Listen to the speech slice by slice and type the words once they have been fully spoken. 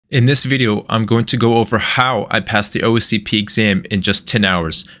In this video, I'm going to go over how I passed the OSCP exam in just 10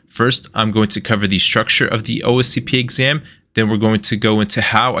 hours. First, I'm going to cover the structure of the OSCP exam. Then we're going to go into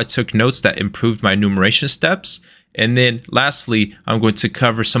how I took notes that improved my enumeration steps. And then lastly, I'm going to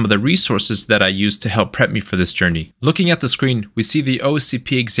cover some of the resources that I used to help prep me for this journey. Looking at the screen, we see the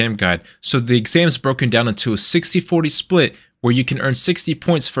OSCP exam guide. So the exam is broken down into a 60-40 split where you can earn 60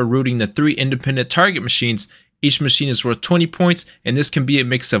 points for rooting the 3 independent target machines. Each machine is worth 20 points, and this can be a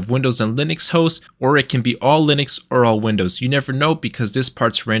mix of Windows and Linux hosts, or it can be all Linux or all Windows. You never know because this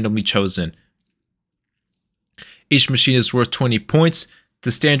part's randomly chosen. Each machine is worth 20 points.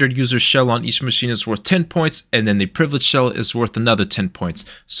 The standard user shell on each machine is worth 10 points, and then the privileged shell is worth another 10 points.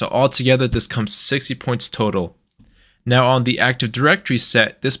 So altogether, this comes to 60 points total. Now on the Active Directory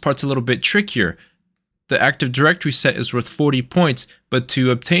set, this part's a little bit trickier. The Active Directory set is worth 40 points, but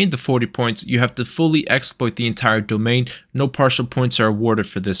to obtain the 40 points, you have to fully exploit the entire domain. No partial points are awarded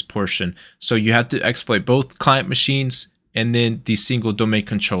for this portion. So you have to exploit both client machines and then the single domain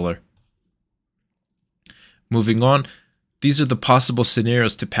controller. Moving on, these are the possible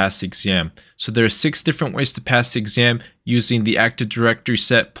scenarios to pass the exam. So there are 6 different ways to pass the exam using the Active Directory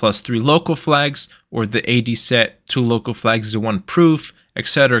set plus 3 local flags, or the AD set, 2 local flags and 1 proof,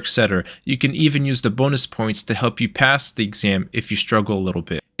 etc., etc. You can even use the bonus points to help you pass the exam if you struggle a little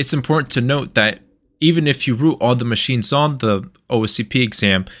bit. It's important to note that even if you root all the machines on the OSCP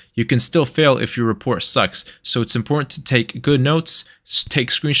exam, you can still fail if your report sucks. So it's important to take good notes, take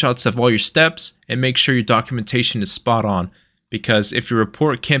screenshots of all your steps, and make sure your documentation is spot on. Because if your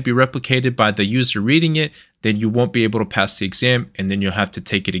report can't be replicated by the user reading it, then you won't be able to pass the exam, and then you'll have to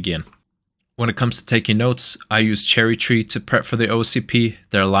take it again. When it comes to taking notes, I use Cherry Tree to prep for the OSCP.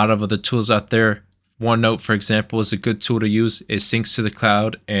 There are a lot of other tools out there. OneNote, for example, is a good tool to use. It syncs to the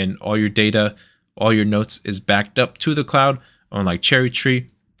cloud and all your data, all your notes is backed up to the cloud, unlike Cherry Tree.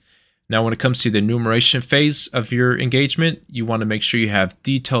 Now, when it comes to the enumeration phase of your engagement, you want to make sure you have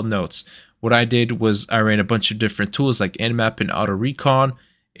detailed notes. What I did was I ran a bunch of different tools like Nmap and Auto Recon,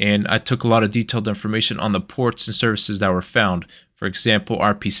 and I took a lot of detailed information on the ports and services that were found. For example,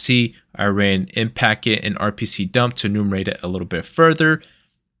 RPC, I ran Impacket and RPC dump to enumerate it a little bit further.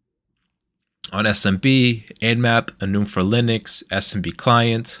 On SMB, Nmap, enum for Linux, SMB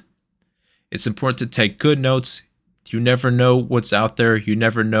client. It's important to take good notes. You never know what's out there. You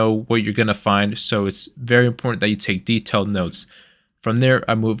never know what you're going to find. So it's very important that you take detailed notes. From there,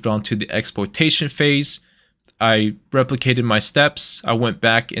 I moved on to the exploitation phase. I replicated my steps. I went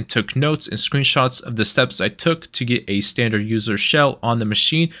back and took notes and screenshots of the steps I took to get a standard user shell on the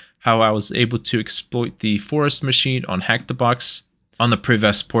machine, how I was able to exploit the forest machine on HackTheBox. On the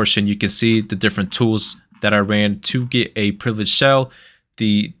privest portion, you can see the different tools that I ran to get a privileged shell.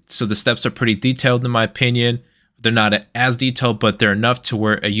 So the steps are pretty detailed in my opinion. They're not as detailed, but they're enough to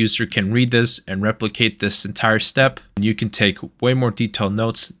where a user can read this and replicate this entire step. You can take way more detailed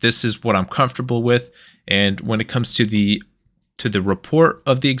notes. This is what I'm comfortable with. And when it comes to the report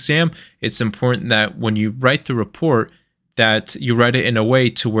of the exam, it's important that when you write the report, that you write it in a way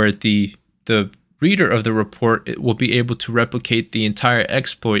to where the reader of the report will be able to replicate the entire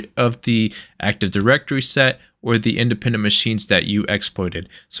exploit of the Active Directory set or the independent machines that you exploited.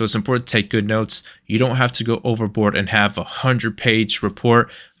 So it's important to take good notes. You don't have to go overboard and have a 100-page report.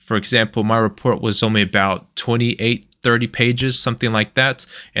 For example, my report was only about 30 pages, something like that.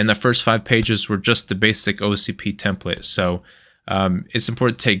 And the first 5 pages were just the basic OSCP template. So it's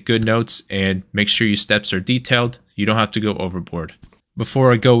important to take good notes and make sure your steps are detailed. You don't have to go overboard.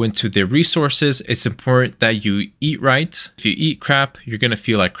 Before I go into the resources, it's important that you eat right. If you eat crap, you're going to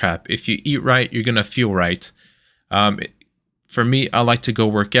feel like crap. If you eat right, you're going to feel right. For me, I like to go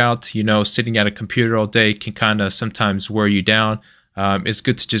work out. You know, sitting at a computer all day can kind of sometimes wear you down. It's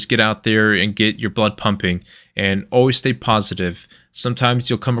good to just get out there and get your blood pumping and always stay positive. Sometimes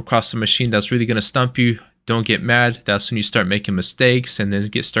you'll come across a machine that's really going to stump you. Don't get mad. That's when you start making mistakes and then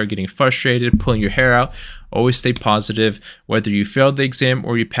start getting frustrated, pulling your hair out. Always stay positive. Whether you failed the exam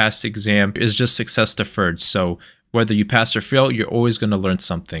or you passed the exam is just success deferred. So whether you pass or fail, you're always going to learn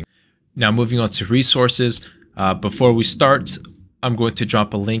something. Now moving on to resources. Before we start, I'm going to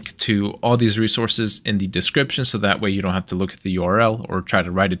drop a link to all these resources in the description so that way you don't have to look at the URL or try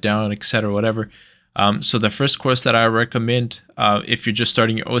to write it down, etc., whatever. So the first course that I recommend if you're just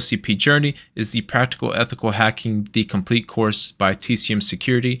starting your OSCP journey is the Practical Ethical Hacking The Complete course by TCM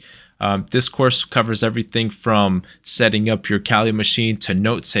Security. This course covers everything from setting up your Kali machine to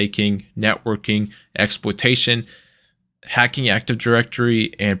note-taking, networking, exploitation, hacking Active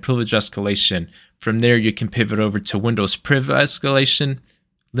Directory, and privilege escalation. From there, you can pivot over to Windows priv escalation,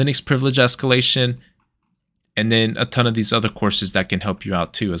 Linux privilege escalation, and then a ton of these other courses that can help you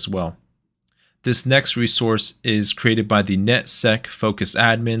out too as well. This next resource is created by the NetSecFocus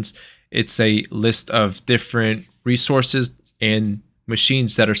admins. It's a list of different resources and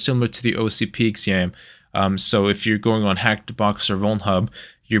machines that are similar to the OSCP exam. So if you're going on HackTheBox or VulnHub,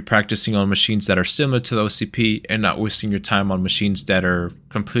 you're practicing on machines that are similar to the OSCP and not wasting your time on machines that are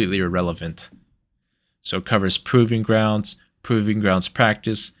completely irrelevant. So it covers Proving Grounds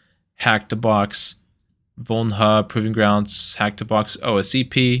Practice, HackTheBox, VulnHub, Proving Grounds, HackTheBox,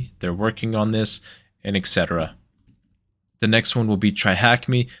 OSCP. They're working on this, and etc. The next one will be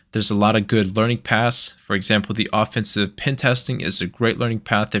TryHackMe. There's a lot of good learning paths. For example, the offensive pen testing is a great learning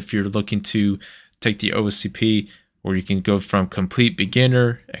path if you're looking to take the OSCP, or you can go from complete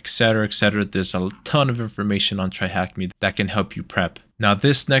beginner, etc., etc. There's a ton of information on TryHackMe that can help you prep. Now,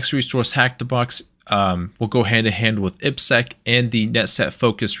 this next resource, HackTheBox, will go hand in hand with IppSec and the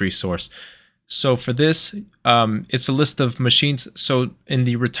NetSecFocus resource. So for this, it's a list of machines. So in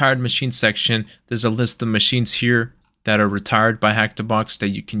the retired machine section, there's a list of machines here that are retired by HackTheBox that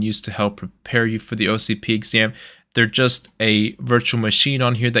you can use to help prepare you for the OSCP exam. They're just a virtual machine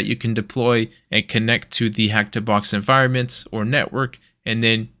on here that you can deploy and connect to the HackTheBox environment or network, and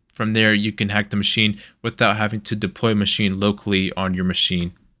then from there you can hack the machine without having to deploy a machine locally on your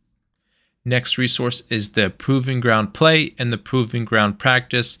machine. Next resource is the Proving Ground Play and the Proving Ground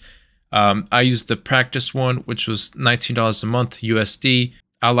Practice. I used the practice one, which was $19 a month USD.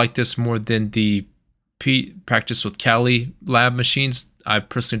 I like this more than the Practice with Kali lab machines. I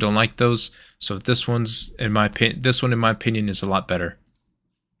personally don't like those. So this one, in my opinion, is a lot better.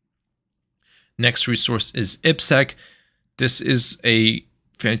 Next resource is IppSec. This is a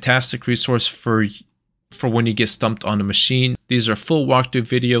fantastic resource for when you get stumped on a machine. These are full walkthrough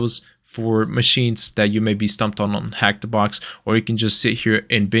videos for machines that you may be stumped on HackTheBox, or you can just sit here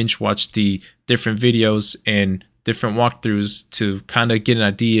and binge watch the different videos and different walkthroughs to kind of get an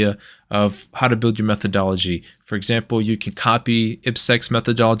idea of how to build your methodology. For example, you can copy IppSec's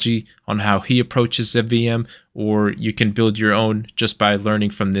methodology on how he approaches a VM, or you can build your own just by learning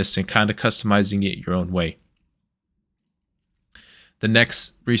from this and kind of customizing it your own way. The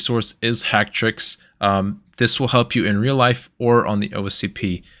next resource is HackTricks. This will help you in real life or on the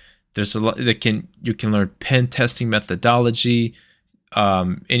OSCP. There's a lot that you can learn pen testing methodology,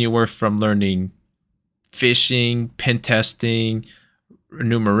 anywhere from learning phishing, pen testing,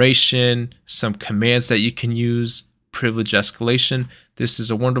 enumeration, some commands that you can use, privilege escalation. This is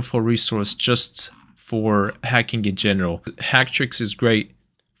a wonderful resource just for hacking in general. HackTricks is great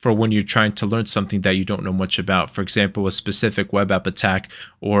for when you're trying to learn something that you don't know much about. For example, a specific web app attack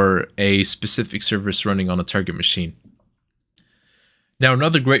or a specific service running on a target machine. Now,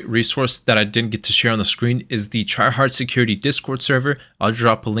 another great resource that I didn't get to share on the screen is the TryHard Security Discord server. I'll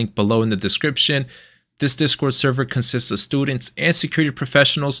drop a link below in the description. This Discord server consists of students and security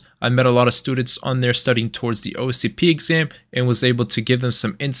professionals. I met a lot of students on there studying towards the OSCP exam and was able to give them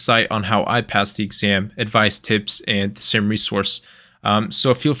some insight on how I passed the exam, advice, tips, and the same resource.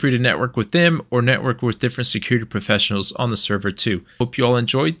 So feel free to network with them or network with different security professionals on the server too. Hope you all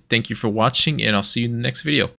enjoyed. Thank you for watching, and I'll see you in the next video.